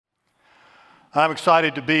I'm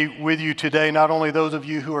excited to be with you today, not only those of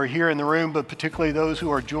you who are here in the room, but particularly those who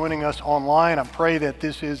are joining us online. I pray that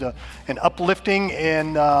this is an uplifting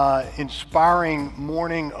and inspiring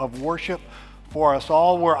morning of worship for us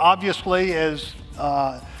all. We're obviously, as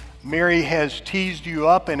Mary has teased you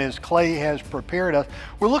up and as Clay has prepared us,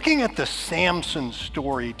 we're looking at the Samson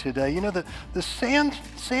story today. You know, the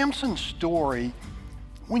Samson story,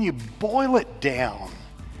 when you boil it down,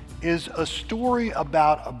 is a story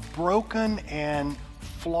about a broken and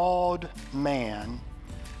flawed man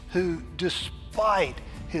who, despite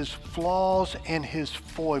his flaws and his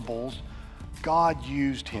foibles, God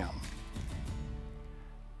used him.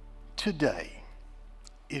 Today,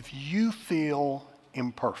 if you feel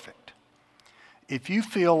imperfect, if you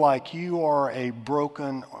feel like you are a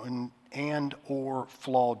broken and or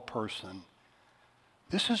flawed person,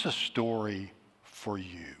 this is a story for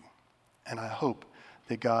you. And I hope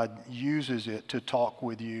that God uses it to talk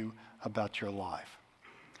with you about your life.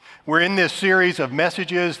 We're in this series of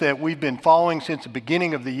messages that we've been following since the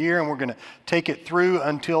beginning of the year, and we're going to take it through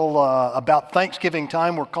until about Thanksgiving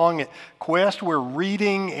time. We're calling it Quest. We're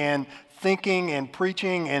reading and thinking and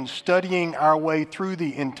preaching and studying our way through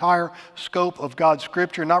the entire scope of God's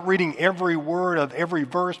Scripture, not reading every word of every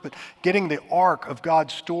verse, but getting the arc of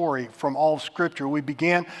God's story from all of Scripture. We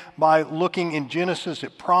began by looking in Genesis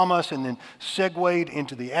at promise and then segued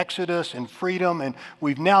into the Exodus and freedom, and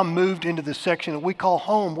we've now moved into the section that we call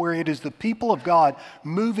home, where it is the people of God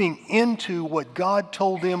moving into what God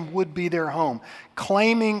told them would be their home,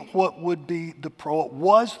 claiming what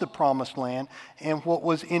was the promised land and what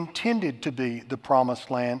was intended to be the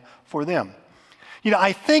promised land for them. You know,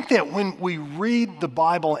 I think that when we read the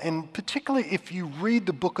Bible, and particularly if you read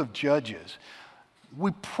the book of Judges,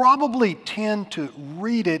 we probably tend to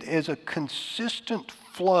read it as a consistent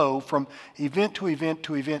flow from event to event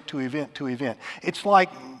to event to event to event. It's like,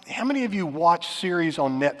 how many of you watch series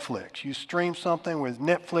on Netflix? You stream something with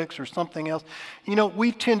Netflix or something else. You know,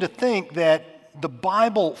 we tend to think that the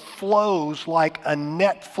Bible flows like a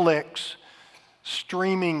Netflix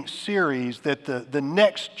streaming series, that the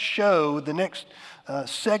next show, the next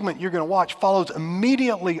segment you're going to watch follows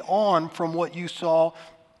immediately on from what you saw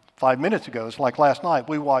 5 minutes ago. It's like last night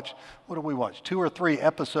we watched, what did we watch? 2 or 3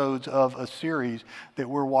 episodes of a series that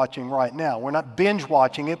we're watching right now. We're not binge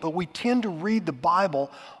watching it, but we tend to read the Bible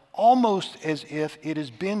almost as if it is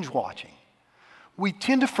binge watching. We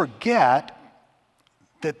tend to forget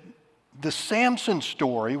that the Samson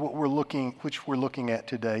story, which we're looking at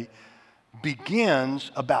today, begins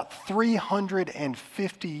about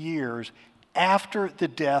 350 years after the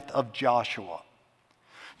death of Joshua.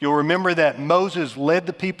 You'll remember that Moses led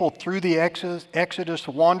the people through the Exodus,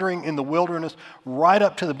 wandering in the wilderness right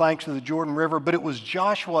up to the banks of the Jordan River, but it was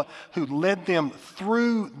Joshua who led them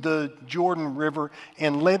through the Jordan River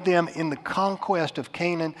and led them in the conquest of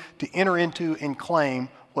Canaan to enter into and claim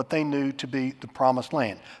what they knew to be the promised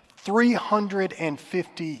land.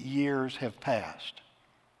 350 years have passed.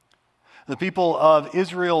 The people of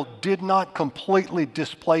Israel did not completely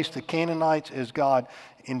displace the Canaanites as God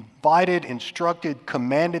invited, instructed,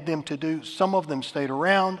 commanded them to do. Some of them stayed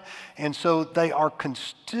around, and so they are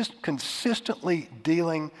consistently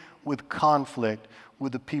dealing with conflict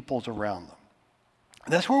with the peoples around them.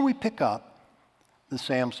 That's where we pick up the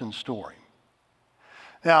Samson story.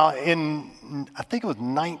 Now, I think it was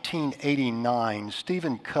 1989,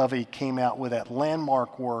 Stephen Covey came out with that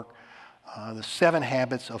landmark work, The 7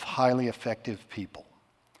 Habits of Highly Effective People.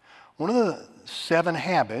 One of the 7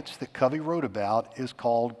 habits that Covey wrote about is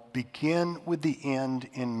called Begin with the End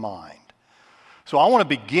in Mind. So I want to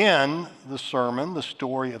begin the sermon, the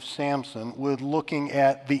story of Samson, with looking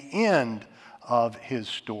at the end of his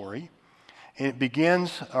story. It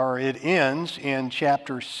ends in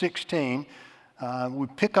chapter 16. We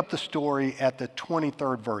pick up the story at the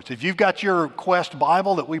 23rd verse. If you've got your Quest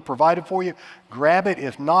Bible that we provided for you, grab it.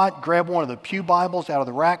 If not, grab one of the pew Bibles out of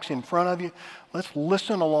the racks in front of you. Let's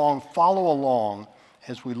listen along, follow along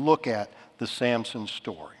as we look at the Samson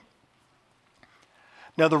story.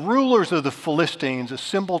 Now the rulers of the Philistines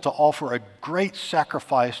assembled to offer a great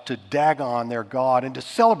sacrifice to Dagon, their god, and to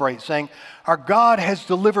celebrate, saying, "Our God has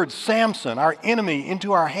delivered Samson, our enemy,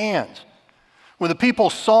 into our hands." When the people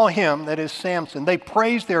saw him, that is Samson, they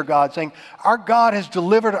praised their God, saying, "Our God has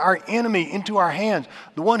delivered our enemy into our hands,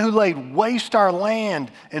 the one who laid waste our land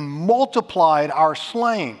and multiplied our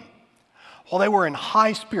slain." While they were in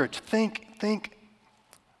high spirits, think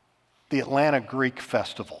the Atlanta Greek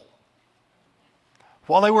Festival.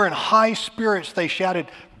 While they were in high spirits, they shouted,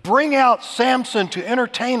 "Bring out Samson to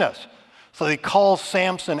entertain us." So they called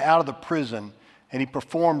Samson out of the prison, and he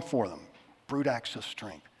performed for them. Brute acts of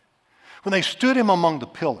strength. When they stood him among the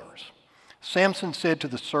pillars, Samson said to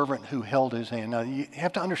the servant who held his hand. Now, you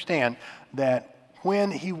have to understand that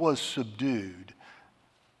when he was subdued,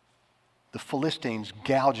 the Philistines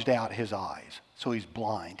gouged out his eyes, so he's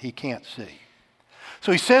blind. He can't see.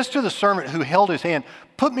 So he says to the servant who held his hand,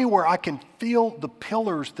 "Put me where I can feel the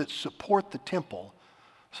pillars that support the temple,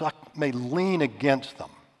 so I may lean against them."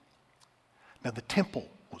 Now the temple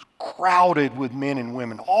was crowded with men and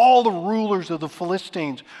women. All the rulers of the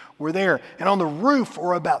Philistines were there. And on the roof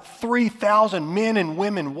were about 3,000 men and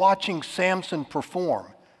women watching Samson perform.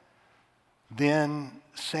 Then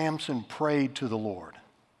Samson prayed to the Lord,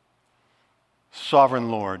 "Sovereign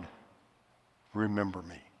Lord, remember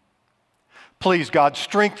me. Please, God,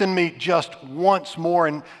 strengthen me just once more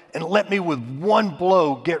and let me with one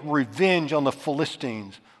blow get revenge on the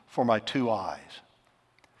Philistines for my 2 eyes."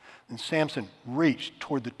 And Samson reached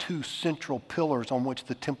toward the 2 central pillars on which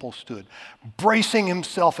the temple stood, bracing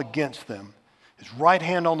himself against them. His right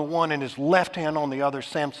hand on the one and his left hand on the other.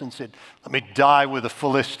 Samson said, "Let me die with the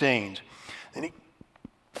Philistines." And he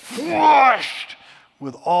flushed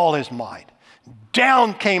with all his might.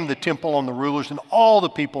 Down came the temple on the rulers and all the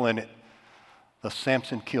people in it. Thus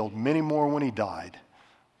Samson killed many more when he died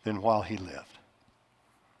than while he lived.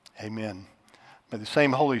 Amen. May the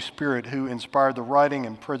same Holy Spirit who inspired the writing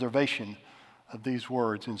and preservation of these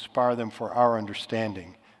words inspire them for our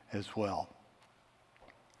understanding as well.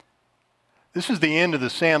 This is the end of the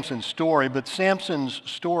Samson story, but Samson's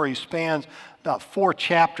story spans about 4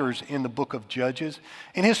 chapters in the book of Judges,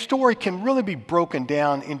 and his story can really be broken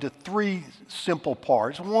down into 3 simple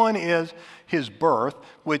parts. One is his birth,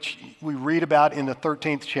 which we read about in the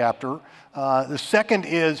 13th chapter. The second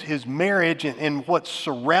is his marriage and what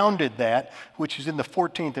surrounded that, which is in the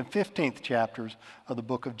 14th and 15th chapters of the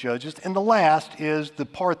book of Judges. And the last is the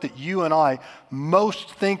part that you and I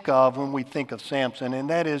most think of when we think of Samson, and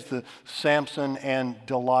that is the Samson and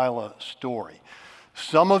Delilah story.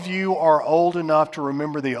 Some of you are old enough to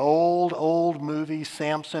remember the old movie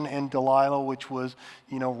Samson and Delilah, which was,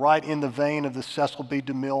 right in the vein of the Cecil B.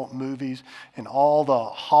 DeMille movies and all the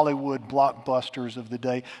Hollywood blockbusters of the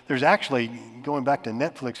day. There's actually, going back to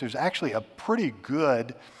Netflix, there's actually a pretty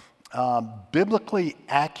good biblically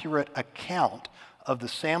accurate account of the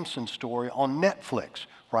Samson story on Netflix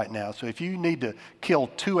right now. So if you need to kill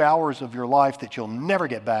 2 hours of your life that you'll never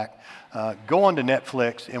get back, go on to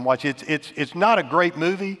Netflix and watch it. It's not a great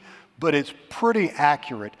movie, but it's pretty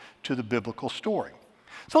accurate to the biblical story.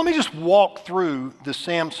 So let me just walk through the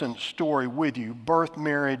Samson story with you, birth,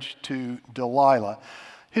 marriage to Delilah.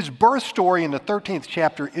 His birth story in the 13th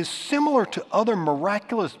chapter is similar to other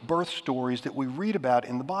miraculous birth stories that we read about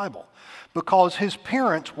in the Bible, because his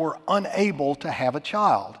parents were unable to have a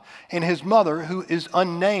child. And his mother, who is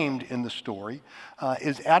unnamed in the story,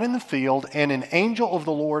 is out in the field, and an angel of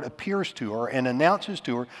the Lord appears to her and announces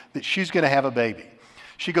to her that she's going to have a baby.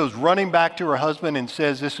 She goes running back to her husband and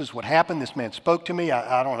says, "This is what happened. This man spoke to me.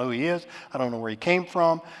 I don't know who he is. I don't know where he came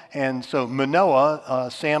from." And so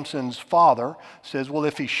Manoah, Samson's father, says, "Well,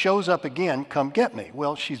 if he shows up again, come get me."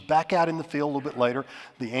 Well, she's back out in the field a little bit later.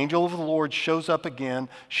 The angel of the Lord shows up again.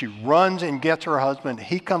 She runs and gets her husband.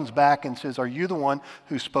 He comes back and says, "Are you the one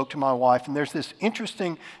who spoke to my wife?" And there's this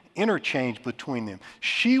interesting interchange between them.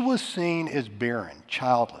 She was seen as barren,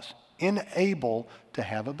 childless, unable to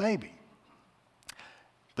have a baby.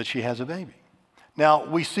 But she has a baby. Now,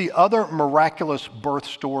 we see other miraculous birth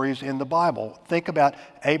stories in the Bible. Think about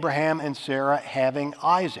Abraham and Sarah having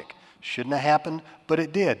Isaac. Shouldn't have happened, but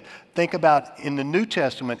it did. Think about in the New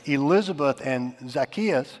Testament, Elizabeth and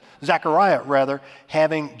Zechariah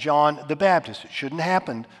having John the Baptist. It shouldn't have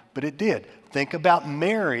happened, but it did. Think about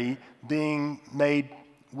Mary being made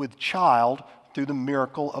with child through the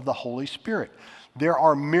miracle of the Holy Spirit. There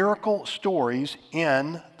are miracle stories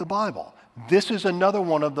in the Bible. This is another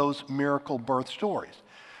one of those miracle birth stories.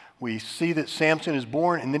 We see that Samson is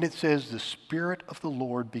born, and then it says the Spirit of the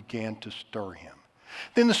Lord began to stir him.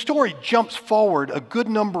 Then the story jumps forward a good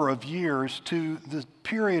number of years to the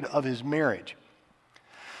period of his marriage.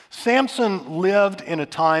 Samson lived in a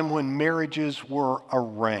time when marriages were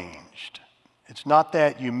arranged. It's not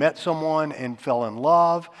that you met someone and fell in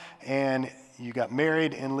love and you got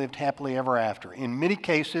married and lived happily ever after. In many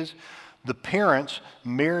cases, the parents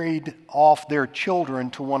married off their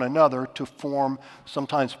children to one another to form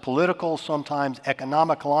sometimes political, sometimes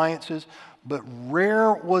economic alliances, but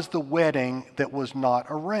rare was the wedding that was not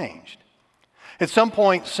arranged. At some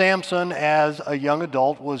point, Samson, as a young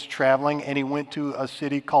adult, was traveling, and he went to a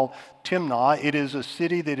city called Timnah. It is a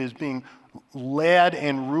city that is being led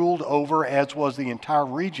and ruled over, as was the entire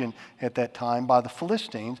region at that time, by the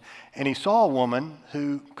Philistines, and he saw a woman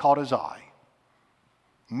who caught his eye.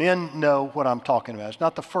 Men know what I'm talking about. It's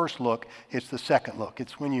not the first look, it's the second look.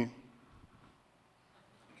 It's when you...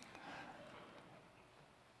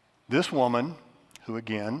 This woman, who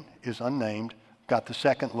again is unnamed, got the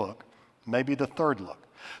second look, maybe the third look.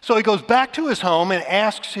 So he goes back to his home and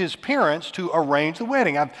asks his parents to arrange the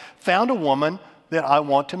wedding. I've found a woman that I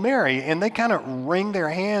want to marry. And they kind of wring their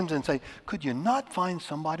hands and say, could you not find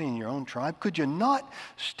somebody in your own tribe? Could you not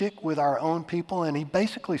stick with our own people? And he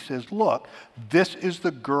basically says, look, this is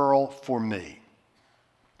the girl for me.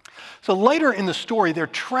 So later in the story, they're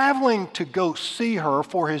traveling to go see her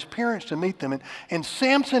for his parents to meet them. And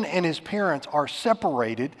Samson and his parents are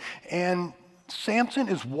separated. And Samson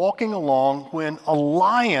is walking along when a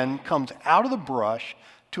lion comes out of the brush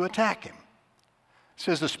to attack him. It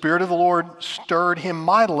says the Spirit of the Lord stirred him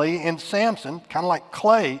mightily, and Samson, kind of like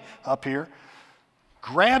clay up here,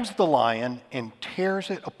 grabs the lion and tears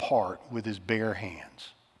it apart with his bare hands.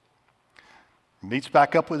 Meets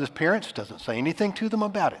back up with his parents, doesn't say anything to them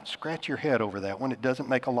about it. Scratch your head over that one. It doesn't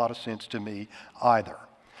make a lot of sense to me either.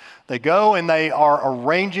 They go and they are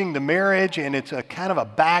arranging the marriage, and it's a kind of a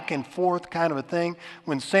back and forth kind of a thing.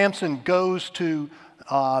 When Samson goes to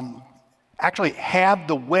actually have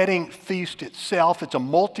the wedding feast itself, it's a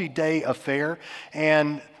multi-day affair,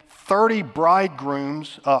 and 30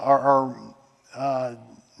 bridegrooms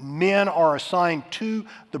men are assigned to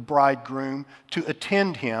the bridegroom to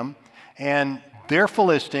attend him, and they're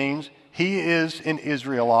Philistines, he is an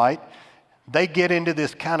Israelite. They get into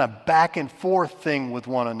this kind of back and forth thing with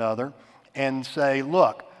one another and say,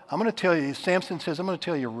 look, I'm going to tell you, Samson says, I'm going to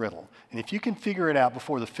tell you a riddle. And if you can figure it out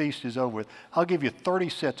before the feast is over with, I'll give you 30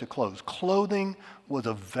 sets of clothes. Clothing was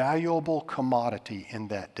a valuable commodity in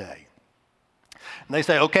that day. And they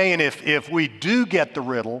say, okay, and if we do get the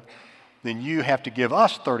riddle, then you have to give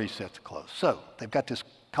us 30 sets of clothes. So they've got this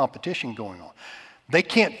competition going on. They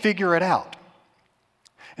can't figure it out.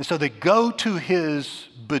 And so they go to his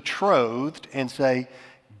betrothed and say,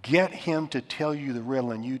 get him to tell you the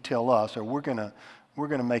riddle and you tell us, or we're going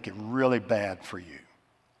to make it really bad for you.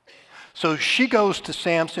 So she goes to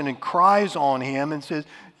Samson and cries on him and says,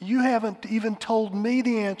 you haven't even told me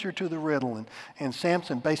the answer to the riddle. And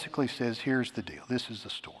Samson basically says, here's the deal. This is the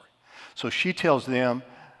story. So she tells them,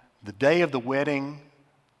 the day of the wedding,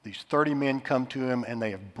 these 30 men come to him and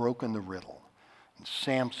they have broken the riddle. And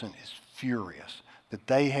Samson is furious that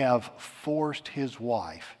they have forced his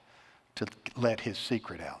wife to let his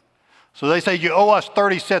secret out. So they say, you owe us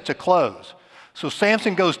 30 sets of clothes. So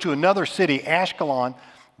Samson goes to another city, Ashkelon,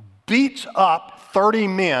 beats up 30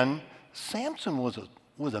 men. Samson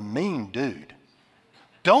was a mean dude.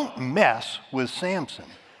 Don't mess with Samson.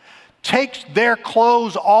 Takes their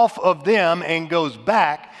clothes off of them and goes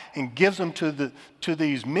back and gives them to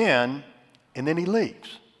these men, and then he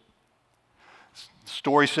leaves. The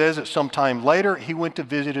story says that sometime later he went to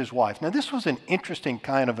visit his wife. Now this was an interesting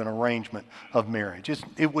kind of an arrangement of marriage.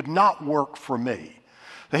 It would not work for me.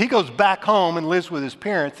 So he goes back home and lives with his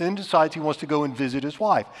parents, and then decides he wants to go and visit his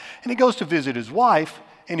wife. And he goes to visit his wife,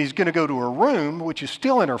 and he's going to go to her room, which is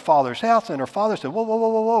still in her father's house. And her father said, whoa, whoa, whoa,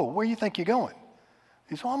 whoa, whoa, where do you think you're going?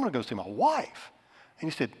 He said, well, I'm going to go see my wife. And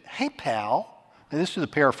he said, hey, pal, and this is a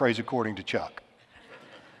paraphrase according to Chuck.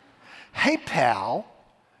 Hey, pal,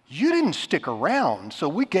 you didn't stick around, so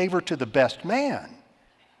we gave her to the best man.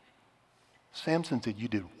 Samson said, you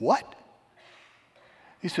did what?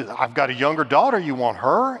 He says, I've got a younger daughter, you want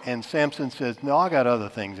her? And Samson says, no, I got other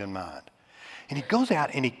things in mind. And he goes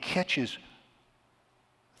out and he catches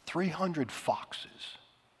 300 foxes,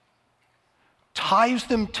 ties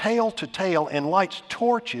them tail to tail, and lights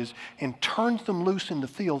torches and turns them loose in the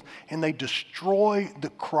field, and they destroy the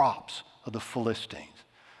crops of the Philistines.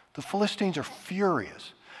 The Philistines are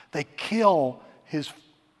furious. They kill his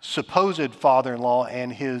supposed father-in-law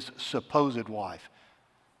and his supposed wife.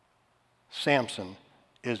 Samson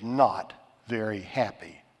is not very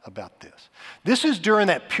happy about this. This is during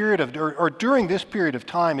that period of, or during this period of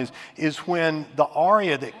time is when the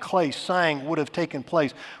aria that Clay sang would have taken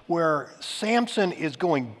place, where Samson is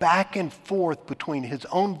going back and forth between his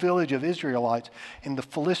own village of Israelites and the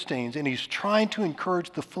Philistines, and he's trying to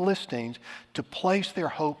encourage the Philistines to place their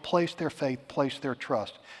hope, place their faith, place their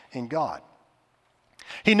trust in God.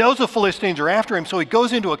 He knows the Philistines are after him, so he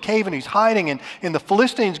goes into a cave and he's hiding, and the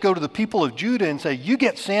Philistines go to the people of Judah and say, you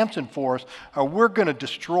get Samson for us, or we're going to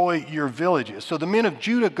destroy your villages. So the men of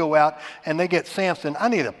Judah go out and they get Samson. I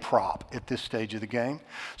need a prop at this stage of the game.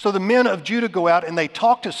 So the men of Judah go out and they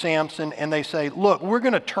talk to Samson and they say, look, we're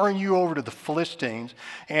going to turn you over to the Philistines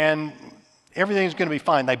and everything's going to be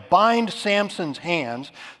fine. They bind Samson's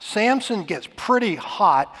hands. Samson gets pretty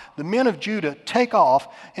hot. The men of Judah take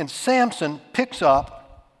off, and Samson picks up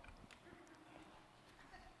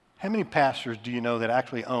How many pastors do you know that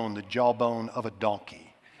actually own the jawbone of a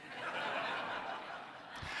donkey?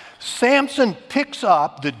 Samson picks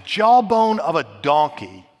up the jawbone of a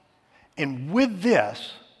donkey, and with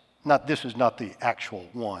this, this is not the actual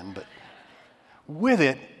one, but with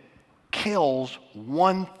it, kills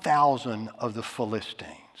 1,000 of the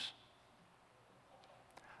Philistines.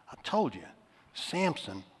 I told you,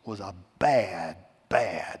 Samson was a bad,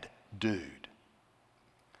 bad dude.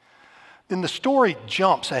 Then the story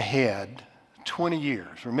jumps ahead 20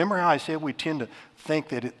 years. Remember how I said we tend to think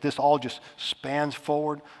that this all just spans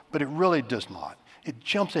forward? But it really does not. It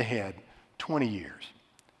jumps ahead 20 years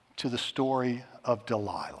to the story of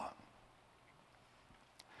Delilah.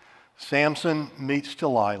 Samson meets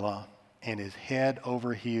Delilah and is head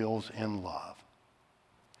over heels in love.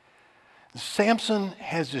 Samson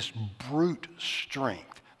has this brute strength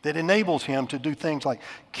that enables him to do things like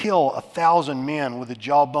kill 1,000 men with the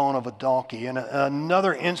jawbone of a donkey. In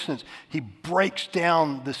another instance, he breaks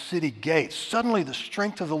down the city gates. Suddenly, the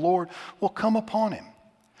strength of the Lord will come upon him.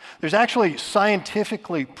 There's actually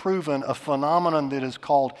scientifically proven a phenomenon that is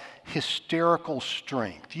called hysterical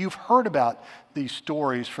strength. You've heard about these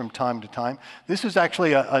stories from time to time. This is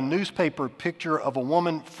actually a newspaper picture of a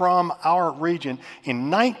woman from our region. In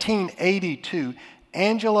 1982,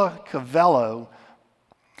 Angela Cavello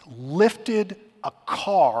lifted a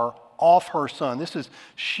car off her son. This is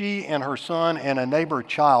she and her son and a neighbor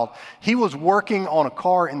child. He was working on a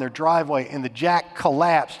car in their driveway, and the jack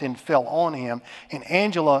collapsed and fell on him. And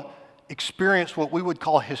Angela experienced what we would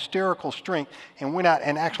call hysterical strength and went out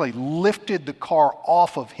and actually lifted the car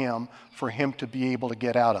off of him for him to be able to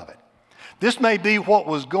get out of it. This may be what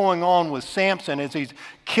was going on with Samson as he's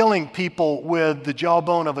killing people with the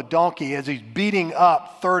jawbone of a donkey, as he's beating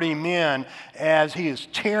up 30 men, as he is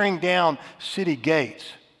tearing down city gates.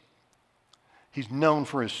 He's known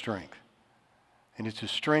for his strength. And it's his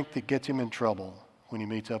strength that gets him in trouble when he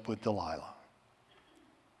meets up with Delilah.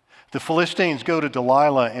 The Philistines go to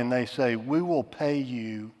Delilah and they say, "We will pay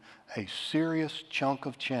you a serious chunk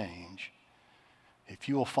of change if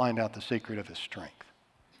you will find out the secret of his strength."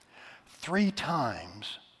 3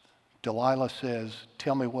 times, Delilah says,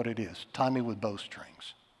 "Tell me what it is. Tie me with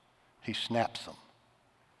bowstrings." He snaps them.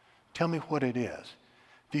 "Tell me what it is.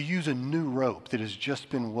 If you use a new rope that has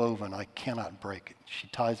just been woven, I cannot break it." She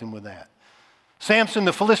ties him with that. "Samson,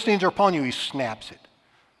 the Philistines are upon you." He snaps it.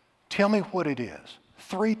 "Tell me what it is."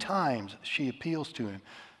 3 times she appeals to him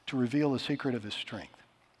to reveal the secret of his strength.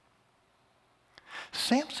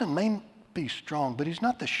 Samson may be strong, but he's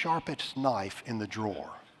not the sharpest knife in the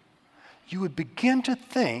drawer. You would begin to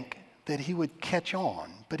think that he would catch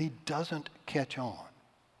on, but he doesn't catch on.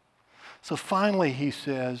 So finally he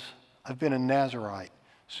says, "I've been a Nazirite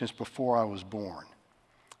since before I was born.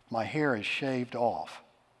 My hair is shaved off.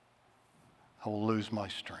 I will lose my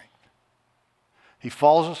strength." He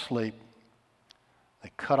falls asleep.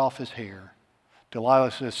 They cut off his hair.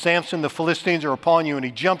 Delilah says, "Samson, the Philistines are upon you." And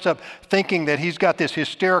he jumps up thinking that he's got this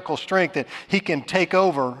hysterical strength that he can take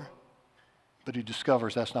over. But he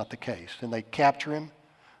discovers that's not the case. And they capture him,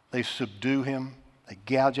 they subdue him, they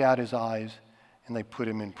gouge out his eyes, and they put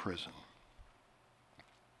him in prison.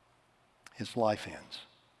 His life ends.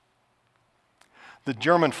 The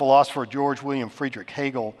German philosopher George William Friedrich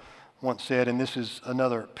Hegel once said, and this is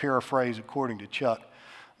another paraphrase according to Chuck,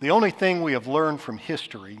 "The only thing we have learned from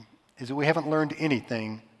history is that we haven't learned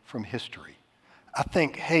anything from history." I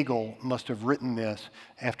think Hegel must have written this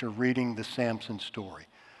after reading the Samson story.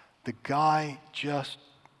 The guy just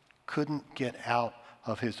couldn't get out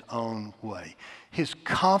of his own way. His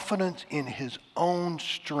confidence in his own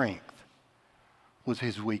strength was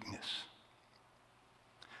his weakness.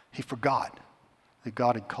 He forgot that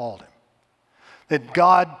God had called him. That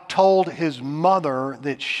God told his mother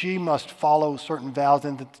that she must follow certain vows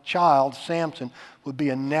and that the child, Samson, would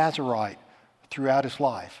be a Nazirite throughout his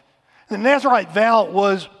life. The Nazirite vow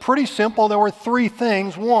was pretty simple. There were 3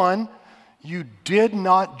 things. 1, you did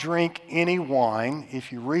not drink any wine.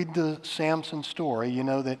 If you read the Samson story, you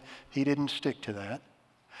know that he didn't stick to that.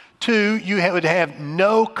 2, you would have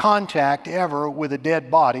no contact ever with a dead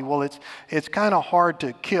body. Well, it's kind of hard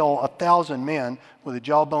to kill 1,000 men with a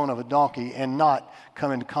jawbone of a donkey and not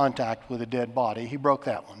come into contact with a dead body. He broke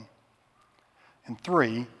that one. And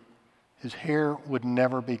 3, his hair would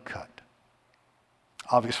never be cut.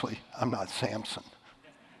 Obviously, I'm not Samson.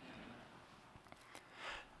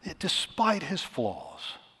 Despite his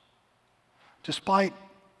flaws, despite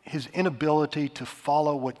his inability to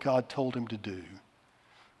follow what God told him to do,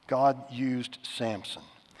 God used Samson.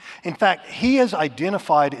 In fact, he is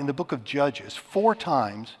identified in the book of Judges 4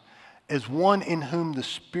 times as one in whom the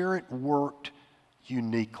Spirit worked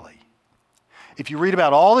uniquely. If you read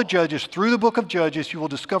about all the judges through the book of Judges, you will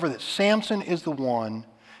discover that Samson is the one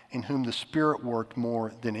in whom the Spirit worked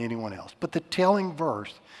more than anyone else. But the telling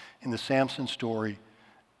verse in the Samson story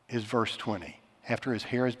is verse 20. After his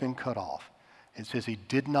hair has been cut off, it says he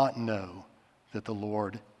did not know that the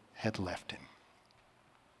Lord had left him.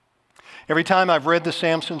 Every time I've read the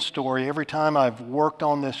Samson story, every time I've worked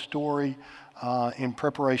on this story in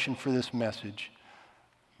preparation for this message,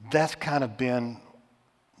 that's kind of been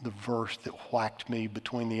the verse that whacked me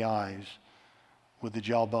between the eyes with the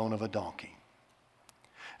jawbone of a donkey.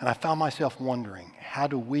 And I found myself wondering, how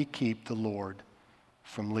do we keep the Lord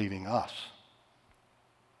from leaving us?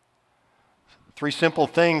 3 simple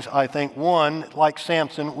things, I think. One, like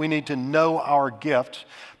Samson, we need to know our gifts,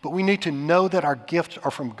 but we need to know that our gifts are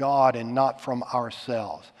from God and not from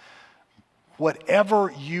ourselves.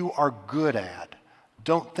 Whatever you are good at,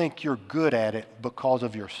 don't think you're good at it because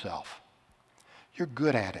of yourself. You're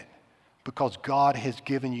good at it because God has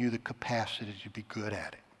given you the capacity to be good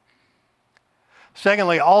at it.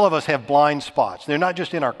 Secondly, all of us have blind spots. They're not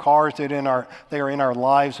just in our cars, they are in our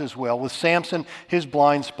lives as well. With Samson, his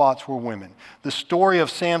blind spots were women. The story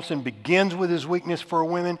of Samson begins with his weakness for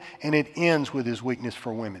women, and it ends with his weakness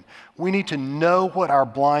for women. We need to know what our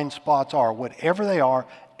blind spots are, whatever they are,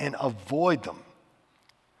 and avoid them.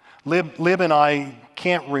 Lib and I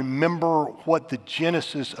can't remember what the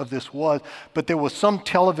genesis of this was, but there was some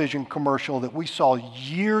television commercial that we saw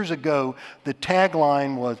years ago. The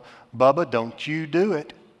tagline was, "Bubba, don't you do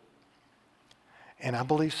it." And I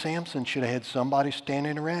believe Samson should have had somebody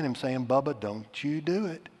standing around him saying, "Bubba, don't you do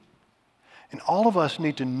it." And all of us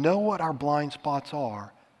need to know what our blind spots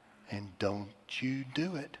are, and don't you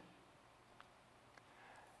do it.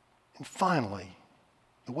 And finally,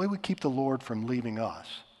 the way we keep the Lord from leaving us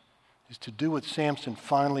is to do what Samson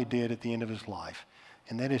finally did at the end of his life,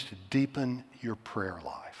 and that is to deepen your prayer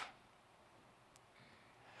life.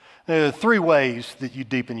 There are 3 ways that you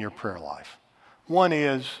deepen your prayer life. One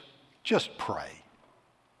is just pray.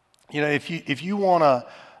 You know, if you want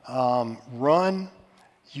to run,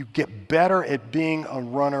 you get better at being a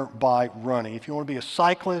runner by running. If you want to be a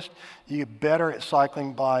cyclist, you get better at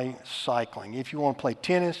cycling by cycling. If you want to play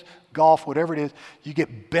tennis, golf, whatever it is, you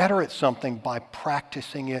get better at something by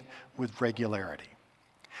practicing it with regularity.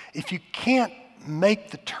 If you can't make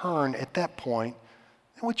the turn at that point,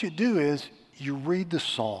 then what you do is you read the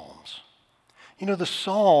Psalms. You know, the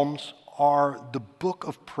Psalms are the book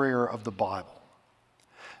of prayer of the Bible.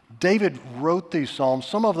 David wrote these Psalms,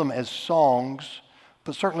 some of them as songs,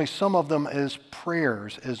 but certainly some of them as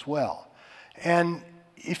prayers as well. And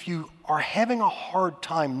if you are having a hard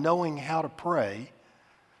time knowing how to pray,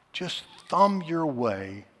 just thumb your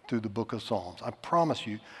way through the book of Psalms. I promise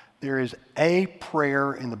you, there is a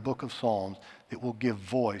prayer in the book of Psalms that will give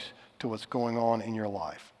voice to what's going on in your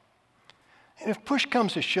life. And if push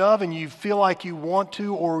comes to shove and you feel like you want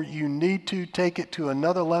to or you need to take it to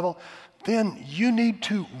another level, then you need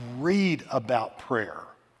to read about prayer.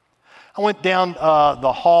 I went down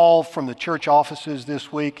the hall from the church offices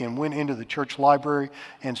this week and went into the church library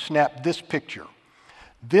and snapped this picture.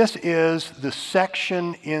 This is the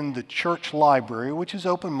section in the church library, which is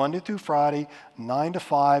open Monday through Friday, 9 to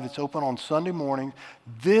 5. It's open on Sunday morning.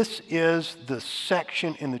 This is the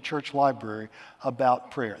section in the church library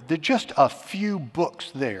about prayer. There are just a few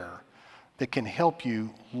books there that can help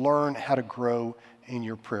you learn how to grow in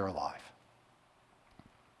your prayer life.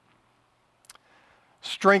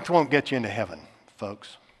 Strength won't get you into heaven,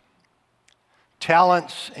 folks.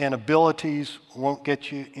 Talents and abilities won't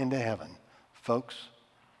get you into heaven, folks.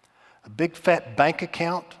 A big fat bank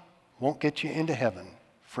account won't get you into heaven,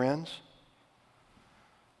 friends.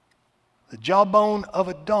 The jawbone of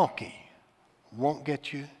a donkey won't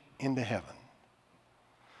get you into heaven.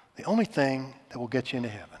 The only thing that will get you into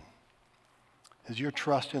heaven is your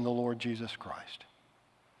trust in the Lord Jesus Christ.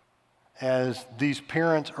 As these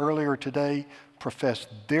parents earlier today professed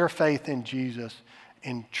their faith in Jesus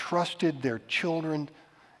and trusted their children's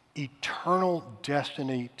eternal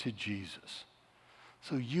destiny to Jesus.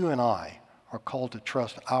 So you and I are called to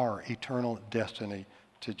trust our eternal destiny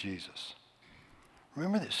to Jesus.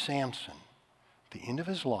 Remember that Samson, at the end of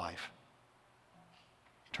his life,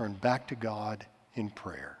 turned back to God in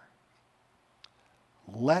prayer.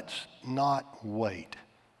 Let's not wait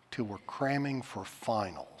till we're cramming for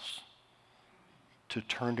finals to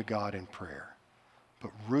turn to God in prayer, but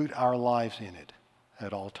root our lives in it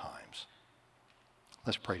at all times.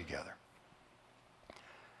 Let's pray together.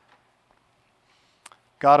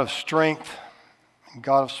 God of strength and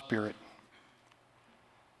God of spirit,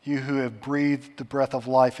 you who have breathed the breath of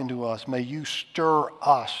life into us, may you stir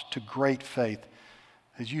us to great faith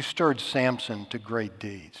as you stirred Samson to great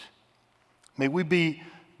deeds. May we be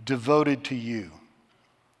devoted to you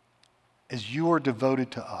as you are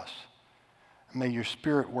devoted to us. May your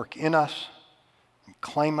Spirit work in us and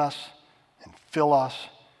claim us and fill us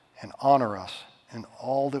and honor us in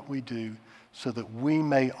all that we do so that we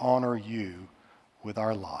may honor you with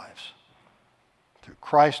our lives. Through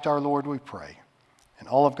Christ our Lord we pray. And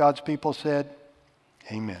all of God's people said,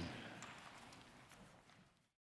 amen.